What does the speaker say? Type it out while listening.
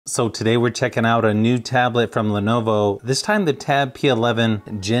So today we're checking out a new tablet from Lenovo, this time the Tab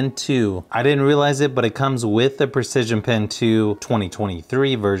P11 Gen 2. I didn't realize it, but it comes with the Precision Pen 2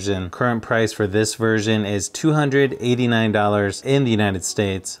 2023 version. Current price for this version is $289 in the United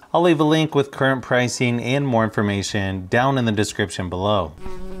States. I'll leave a link with current pricing and more information down in the description below.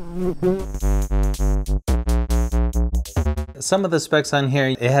 Some of the specs on here,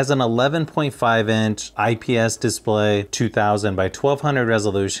 it has an 11.5 inch IPS display, 2000 by 1200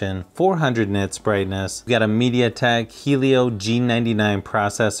 resolution, 400 nits brightness. We got a MediaTek Helio G99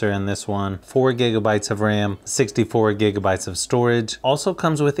 processor in this one, 4 gigabytes of RAM, 64 gigabytes of storage. Also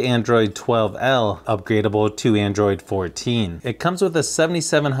comes with Android 12L, upgradable to Android 14. It comes with a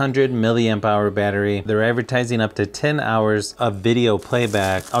 7700 milliamp hour battery. They're advertising up to 10 hours of video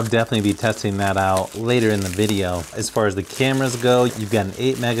playback. I'll definitely be testing that out later in the video. As far as the cameras go, you've got an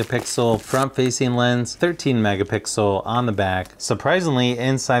 8 megapixel front facing lens, 13 megapixel on the back. Surprisingly,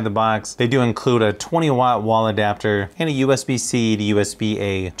 inside the box, they do include a 20 watt wall adapter and a USB-C to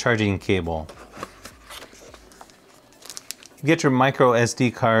USB-A charging cable. You get your micro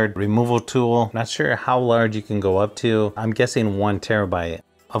SD card removal tool. Not sure how large you can go up to. I'm guessing 1 terabyte.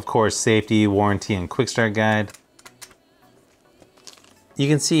 Of course, safety, warranty, and quick start guide. You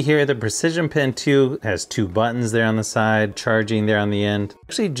can see here the Precision Pen 2 has 2 buttons there on the side, charging there on the end.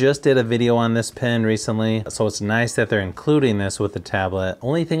 Actually just did a video on this pen recently, so it's nice that they're including this with the tablet.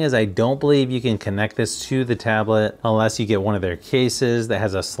 Only thing is I don't believe you can connect this to the tablet unless you get one of their cases that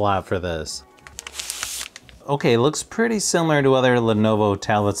has a slot for this. Okay, looks pretty similar to other Lenovo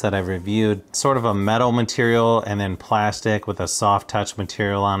tablets that I've reviewed. Sort of a metal material and then plastic with a soft touch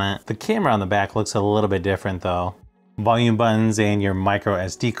material on it. The camera on the back looks a little bit different though. Volume buttons and your micro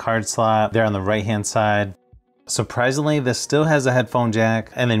SD card slot there on the right hand side. Surprisingly, this still has a headphone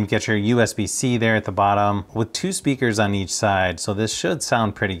jack, and then you get your USB-C there at the bottom with 2 speakers on each side, so this should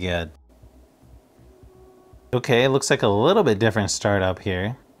sound pretty good. Okay, it looks like a little bit different startup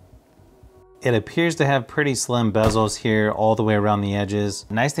here. It appears to have pretty slim bezels here all the way around the edges.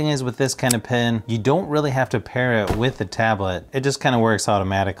 Nice thing is with this kind of pen, you don't really have to pair it with the tablet. It just kind of works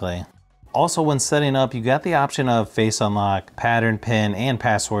automatically. Also, when setting up, you got the option of face unlock, pattern pin, and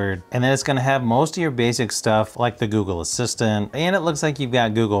password. And then it's gonna have most of your basic stuff like the Google Assistant. And it looks like you've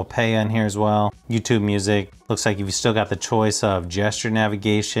got Google Pay on here as well. YouTube Music. Looks like you've still got the choice of gesture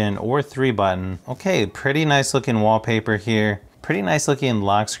navigation or 3 button. Okay, pretty nice looking wallpaper here. Pretty nice looking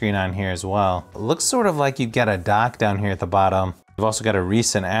lock screen on here as well. It looks sort of like you've got a dock down here at the bottom. You've also got a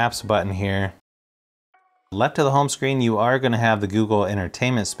recent apps button here. Left to the home screen, you are going to have the Google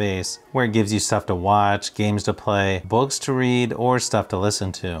Entertainment space where it gives you stuff to watch, games to play, books to read, or stuff to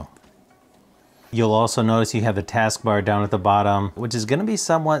listen to. You'll also notice you have the taskbar down at the bottom, which is going to be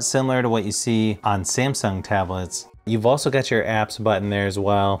somewhat similar to what you see on Samsung tablets. You've also got your apps button there as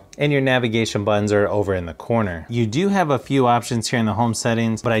well, and your navigation buttons are over in the corner. You do have a few options here in the home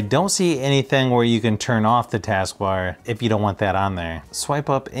settings, but I don't see anything where you can turn off the taskbar if you don't want that on there. Swipe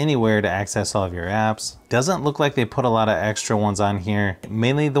up anywhere to access all of your apps. Doesn't look like they put a lot of extra ones on here,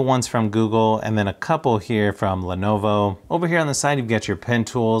 mainly the ones from Google and then a couple here from Lenovo. Over here on the side, you've got your pen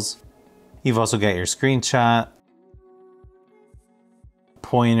tools. You've also got your screenshot,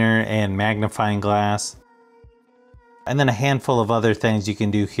 pointer, and magnifying glass. And then a handful of other things you can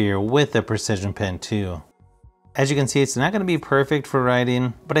do here with the Precision Pen 2. As you can see, it's not going to be perfect for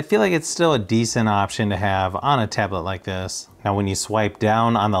writing, but I feel like it's still a decent option to have on a tablet like this. Now when you swipe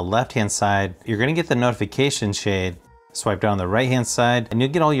down on the left hand side, you're going to get the notification shade. Swipe down the right hand side and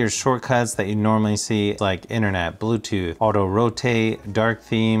you'll get all your shortcuts that you normally see, like internet, Bluetooth, auto rotate, dark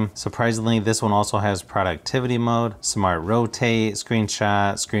theme. Surprisingly, this one also has productivity mode, smart rotate,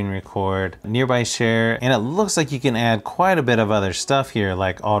 screenshot, screen record, nearby share, and it looks like you can add quite a bit of other stuff here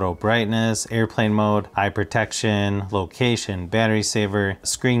like auto brightness, airplane mode, eye protection, location, battery saver,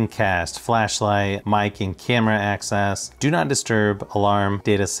 screencast, flashlight, mic and camera access, do not disturb, alarm,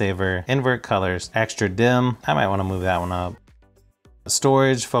 data saver, invert colors, extra dim. I might want to move that one up.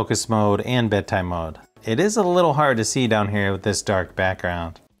 Storage, focus mode, and bedtime mode. It is a little hard to see down here with this dark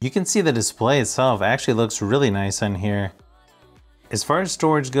background. You can see the display itself actually looks really nice on here. As far as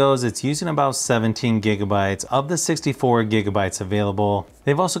storage goes, it's using about 17 gigabytes of the 64 gigabytes available.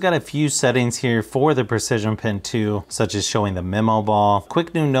 They've also got a few settings here for the Precision Pen 2, such as showing the memo ball.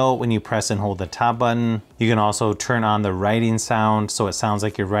 Quick new note when you press and hold the top button. You can also turn on the writing sound so it sounds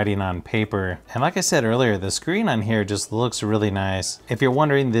like you're writing on paper. And like I said earlier, the screen on here just looks really nice. If you're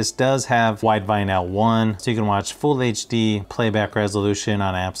wondering, this does have Widevine L1, so you can watch full HD playback resolution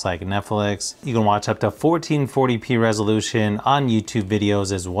on apps like Netflix. You can watch up to 1440p resolution on YouTube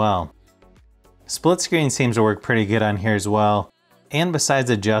videos as well. Split screen seems to work pretty good on here as well. And besides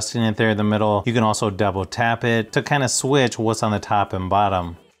adjusting it there in the middle, you can also double tap it to kind of switch what's on the top and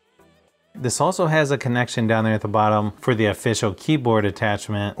bottom. This also has a connection down there at the bottom for the official keyboard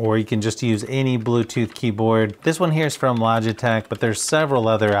attachment, or you can just use any Bluetooth keyboard. This one here is from Logitech, but there's several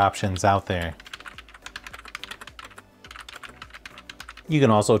other options out there. You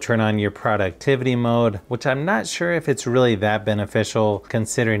can also turn on your productivity mode, which I'm not sure if it's really that beneficial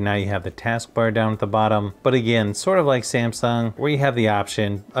considering now you have the taskbar down at the bottom. But again, sort of like Samsung, where you have the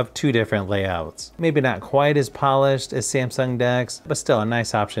option of 2 different layouts. Maybe not quite as polished as Samsung DeX, but still a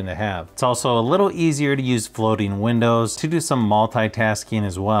nice option to have. It's also a little easier to use floating windows to do some multitasking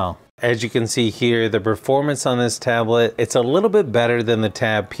as well. As you can see here, the performance on this tablet, it's a little bit better than the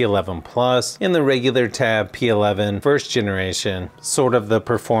Tab P11 Plus and the regular Tab P11 first generation. Sort of the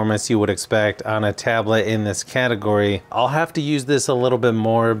performance you would expect on a tablet in this category. I'll have to use this a little bit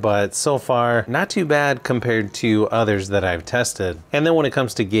more, but so far, not too bad compared to others that I've tested. And then when it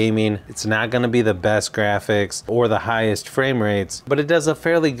comes to gaming, it's not gonna be the best graphics or the highest frame rates, but it does a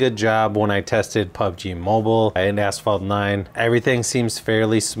fairly good job when I tested PUBG Mobile and Asphalt 9. Everything seems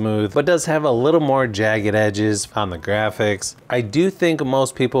fairly smooth, but does have a little more jagged edges on the graphics. I do think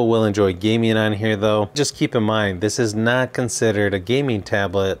most people will enjoy gaming on here though. Just keep in mind, this is not considered a gaming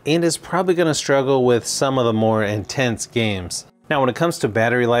tablet and is probably going to struggle with some of the more intense games. Now when it comes to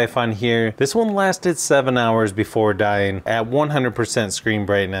battery life on here, this one lasted 7 hours before dying at 100% screen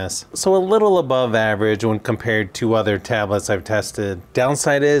brightness. So a little above average when compared to other tablets I've tested.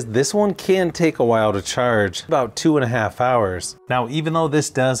 Downside is this one can take a while to charge, about 2.5 hours. Now even though this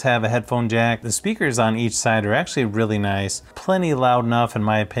does have a headphone jack, the speakers on each side are actually really nice. Plenty loud enough in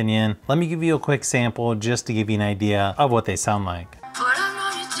my opinion. Let me give you a quick sample just to give you an idea of what they sound like.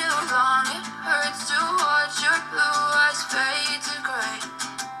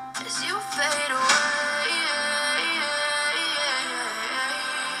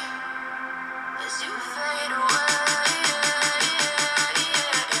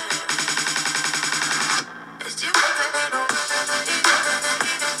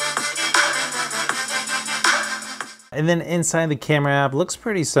 And then inside the camera app, looks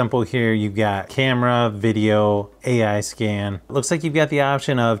pretty simple here. You've got camera, video, AI scan. Looks like you've got the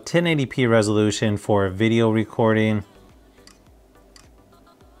option of 1080p resolution for video recording.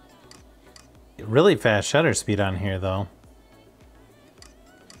 Really fast shutter speed on here though.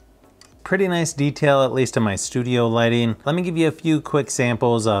 Pretty nice detail, at least in my studio lighting. Let me give you a few quick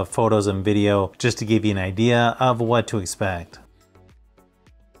samples of photos and video just to give you an idea of what to expect.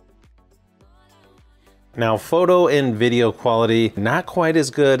 Now photo and video quality, not quite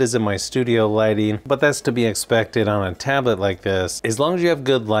as good as in my studio lighting, but that's to be expected on a tablet like this. As long as you have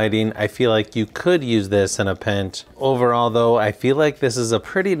good lighting, I feel like you could use this in a pinch. Overall though, I feel like this is a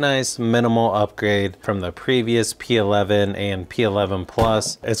pretty nice minimal upgrade from the previous P11 and P11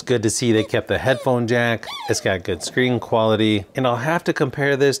 Plus. It's good to see they kept the headphone jack, it's got good screen quality, and I'll have to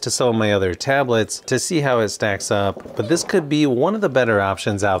compare this to some of my other tablets to see how it stacks up, but this could be one of the better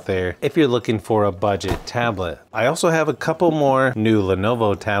options out there if you're looking for a budget tablet. I also have a couple more new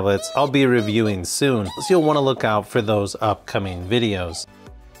Lenovo tablets I'll be reviewing soon, so you'll want to look out for those upcoming videos.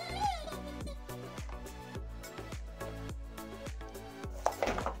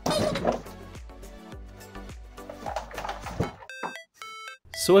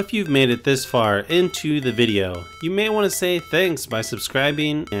 So if you've made it this far into the video, you may want to say thanks by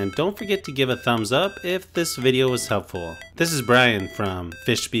subscribing, and don't forget to give a thumbs up if this video was helpful. This is Brian from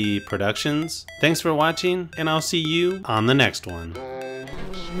Fishbee Productions. Thanks for watching, and I'll see you on the next one.